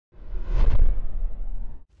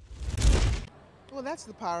Well, that's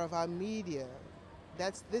the power of our media.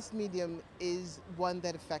 This medium is one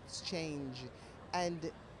that affects change,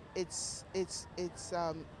 and it's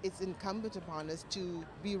incumbent upon us to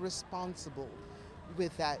be responsible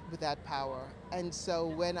with that power. And so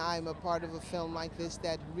when I'm a part of a film like this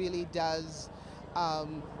that really does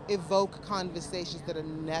evoke conversations that are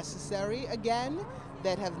necessary again,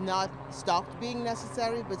 that have not stopped being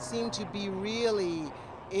necessary, but seem to be really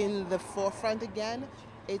in the forefront again,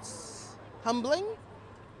 it's humbling,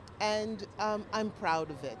 and I'm proud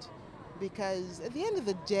of it, because at the end of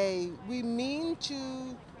the day, we mean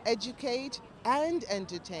to educate and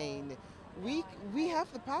entertain. We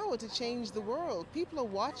have the power to change the world. People are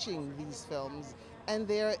watching these films and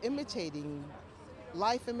they're imitating.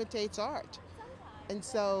 Life imitates art. And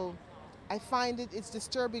so I find it's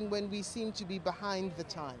disturbing when we seem to be behind the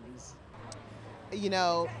times. You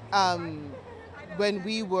know, when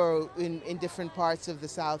we were in different parts of the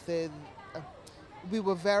South, we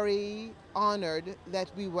were very honored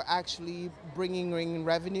that we were actually bringing in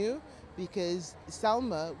revenue, because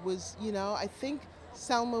Selma was, I think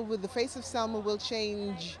the face of Selma will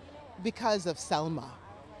change because of Selma.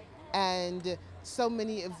 And so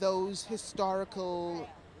many of those historical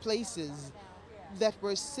places that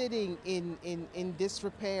were sitting in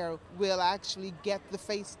disrepair will actually get the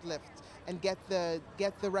facelift and get the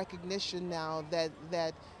recognition now that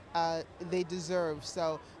they deserve.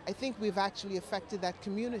 So I think we've actually affected that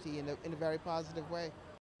community in a very positive way.